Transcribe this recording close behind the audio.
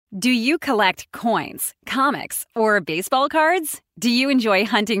Do you collect coins, comics, or baseball cards? Do you enjoy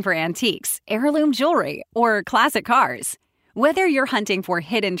hunting for antiques, heirloom jewelry, or classic cars? Whether you're hunting for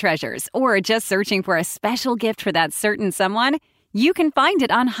hidden treasures or just searching for a special gift for that certain someone, you can find it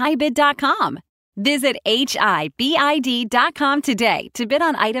on HiBid.com. Visit HIBID.com today to bid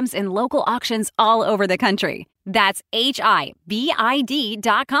on items in local auctions all over the country. That's HIBID.com.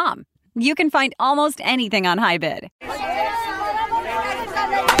 You can find almost anything on HiBid.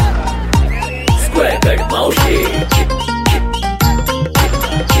 Square Peg Maushi.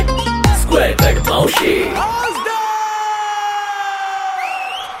 Square Peg Maushi.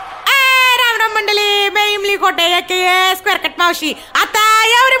 Ram मंडळी, मैं इमली कोटे के square cut मावशी. आता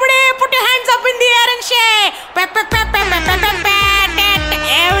everybody put your hands up in the air and शे.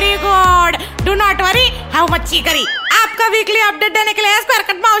 Every good. Do not worry, how much करी. आपका वीकली अपडेट देने के लिए square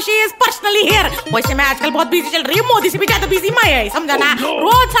cut Maushi is personally here. वैसे मैं आजकल बहुत बिजी चल रही हूँ, मोदी से भी ज्यादा बिजी मैं है, समझा ना.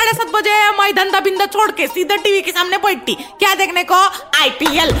 रोज 7:30 बजे मैं धंधा बिंदा छोड़ के सीधा टीवी के सामने बैठती. क्या देखने को?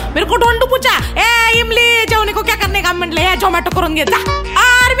 IPL. मेरे को ढोंडू पूछा, ए इमली जेवने को क्या करने का? म्हणले जोमॅटो करून घे जा.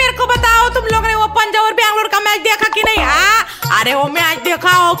 और मेरे को बताओ, तुम लोगों ने वो पंजाब और बैंगलोर का मैच देखा कि नहीं? अरे वो मैच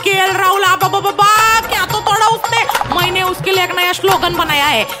देखा हो, KL राहुल बाबा क्या तो तोड़ा उसने. मैंने उसके लिए एक नया स्लोगन बनाया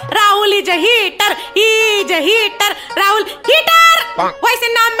है, Rahul is a heater, is a heater, Rahul heater. वैसे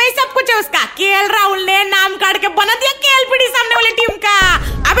नाम में ही सब कुछ है उसका. KL राहुल ने नाम काट के बना दिया KLPD सामने वाली टीम का.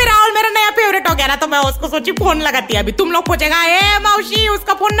 अभी राहुल मेरा नया फेवरेट हो गया ना, तो मैं उसको सोची फोन लगाती. अभी तुम लोग पूछेगा, ए मौसी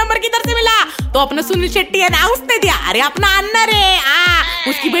उसका फोन नंबर किधर से मिला? तो अपना सुनील शेट्टी है ना, उसने दिया. अरे अपना अन्ना रे,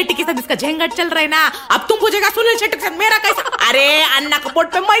 उसकी बेटी के साथ इसका झंझट चल रहा है ना. अब तुम पूछेगा सुनील शेट्टी के साथ मेरा कैसा? अरे अन्ना का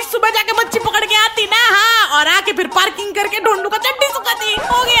बोट पे मैं सुबह जाके मच्छी पकड़ के आती ना, और आके फिर पार्किंग करके ढोंडू का चट्टी सुखाती.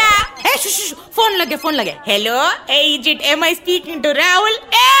 हो गया. फोन लगे. Hello, is it, M I speaking to Rahul?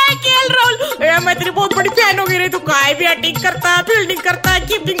 KL Rahul, मैं तेरी बहुत बड़ी फैन हो गई. तू काय भी बैटिंग करता, फील्डिंग करता,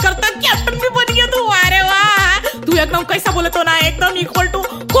 कीपिंग करता, कैप्टन भी बन गया तू. अरे वाह, तू एकदम कैसा बोले तो ना, एकदम इक्वल टू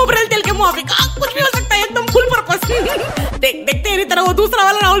कोबरेल तेल के मुआफिक. कुछ भी हो सकता है, एकदम फुल पर्पस. देख तेरी तरह वो दूसरा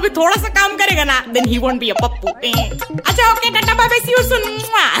वाला राहुल भी थोड़ा सा काम करेगा ना, then he won't be a Pappu. अच्छा okay, tata bye bye, C you soon.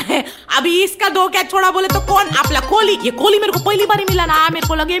 अभी इसका दो क्या छोड़ा बोले तो कौन? आपला कोहली. ये कोहली मेरे को पहली बार मिला ना, मेरे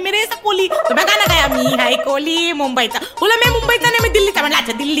को लगे मेरे ऐसा कोहली. तो मैं गाना गाया, मी हाय कोहली मुंबईचा. बोला मैं मुंबईचा नाही, मैं दिल्लीचा. म्हणला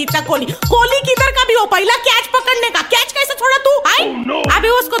अच्छा दिल्लीचा कोहली किधर का भी हो, पहिला कैच पकड़ने का. कैच कैसे छोड़ा तू? अभी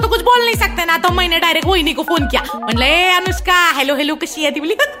उसको तो कुछ बोल नहीं सकते ना, तो मैंने डायरेक्ट वहिनी को फोन किया. म्हणलं ए अनुष्का, हेलो कशी आहे ती?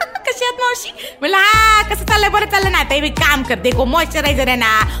 बोली कशी आहात मावशी? म्हणलं हा, कसं चाललंय? बरं चाललं ना. ते काम कर, देखो मॉइश्चराइजर है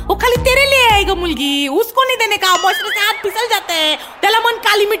ना, वो खाली तेरे लिए है ग मुलगी, उसको नहीं देने का. मॉइश्चर से हाथ फिसल जाते हैं, त्याला मन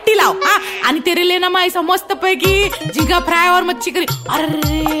काली मिट्टी लाव. आणि तेरे लिए ना मैं ऐसा मस्त पैकी झींगा फ्राय और मच्छी करी.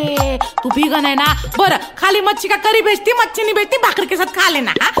 अरे तू बिगन है ना, बरं खाली मच्छी का करी भेजती, मच्छी नहीं भेजती, भाकर के साथ खा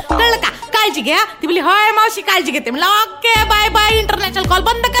लेना. कळलं का? काळजी घ्या. ती बोली होय मावशी काळजी घेते. म्हणलं okay bye bye, international call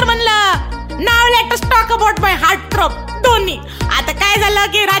बंद कर. म्हणलं now let us talk about my heart throb Dhoni. आता काय झालं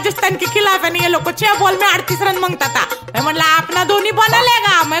की राजस्थान के खिलाफ है ना, ये लोग 6 बॉल में 38 रन मांगता था. मैं म्हणला अपना धोनी बना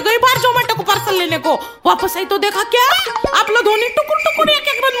लेगा. मैं गई बाहर जोमैटो को पार्सल लेने को, वापस आई तो देखा क्या आपला धोनी टुकुर एक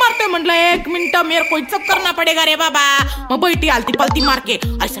रन मारते. म्हणलं 1 मिनट, मेरे को इज्जत करना पड़ेगा रे बाबा. मैं बैठी आलती पलती मार के,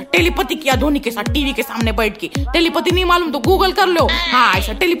 ऐसा टेलीपैथी किया धोनी के साथ टीवी के सामने बैठ के. टेलीपैथी नहीं मालूम तो गूगल कर लो. हाँ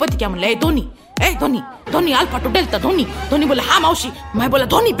ऐसा टेलीपैथी किया. म्हणलं Dhoni alpha two delta Dhoni बोला हाँ मावशी. मैं बोला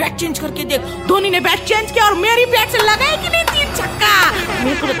धोनी बैट चेंज करके देख. धोनी ने बैट चेंज किया और मेरी बैट से लगाई कि नहीं 3 छक्का.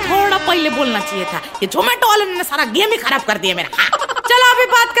 मेरे को थोड़ा पहले बोलना चाहिए था. ये जोमैटो वालों ने सारा गेम ही खराब कर दिया मेरा. चलो अभी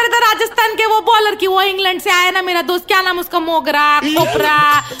बात करें तो राजस्थान के वो बॉलर की. वो इंग्लैंड से आया ना मेरा दोस्त, क्या नाम उसका? मोगरा कोपरा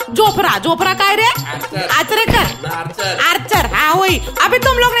जोपरा काय रे? आर्चर. हाँ वही. अभी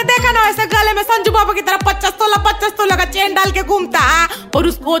तुम लोग ने देखा ना, ऐसे गले में संजू बाबा की तरह 50 तोला का चेन डाल के घूमता. और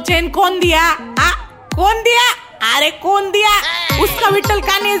उसको चेन कौन दिया? अरे कौन दिया? उसका Vitthal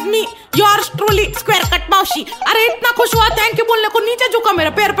कानेज़मी, yours truly square cut मावशी. अरे इतना खुश हुआ थैंक यू बोलने को, नीचे झुका मेरा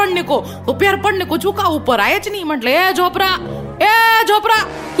पैर पड़ने को. तो पैर पड़ने को झुका, ऊपर आयाच नहीं. म्हटलं ए झोपरा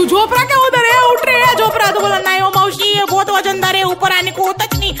तू झोपरा क्या उधर है? उठ रहे है झोपरा. तो बोला नहीं हो मावशी, ये बहुत वजनदार है, ऊपर आने को होता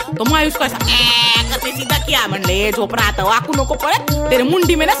नहीं. तो मैं उसको ऐसा करके सीधा किया. म्हणले ए झोपरा आता वाकू नको परत, तेरे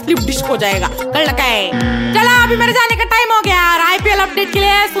मुंडी में ना स्लिप डिस्क हो जाएगा. कळलं काय? चला अभी मेरे जाने का टाइम हो गया. और IPL अपडेट के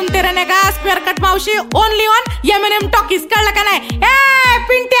लिए सुनते रहने का square cut Maushi only on M&M talkies. कळलं का नाही? ए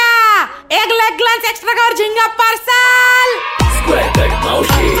पिंट्या, एक लेग ग्लास एक्स्ट्रा का और झिंगा parcel. Square Peg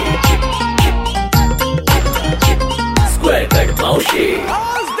Maushi. Square Peg Maushi.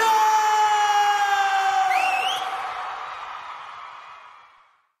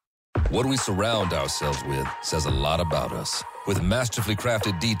 What we surround ourselves with says a lot about us. With masterfully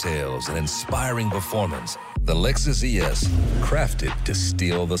crafted details and inspiring performance, the Lexus ES, crafted to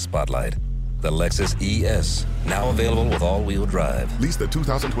steal the spotlight. The Lexus ES, now available with all-wheel drive. Lease the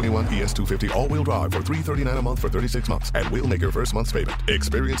 2021 ES250 all-wheel drive for $339 a month for 36 months, and we'll make your first month's payment.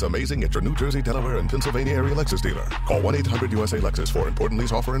 Experience amazing at your New Jersey, Delaware, and Pennsylvania area Lexus dealer. Call 1-800-USA-LEXUS for important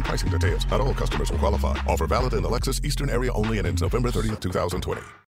lease offer and pricing details. Not all customers will qualify. Offer valid in the Lexus Eastern area only and ends November 30th, 2020.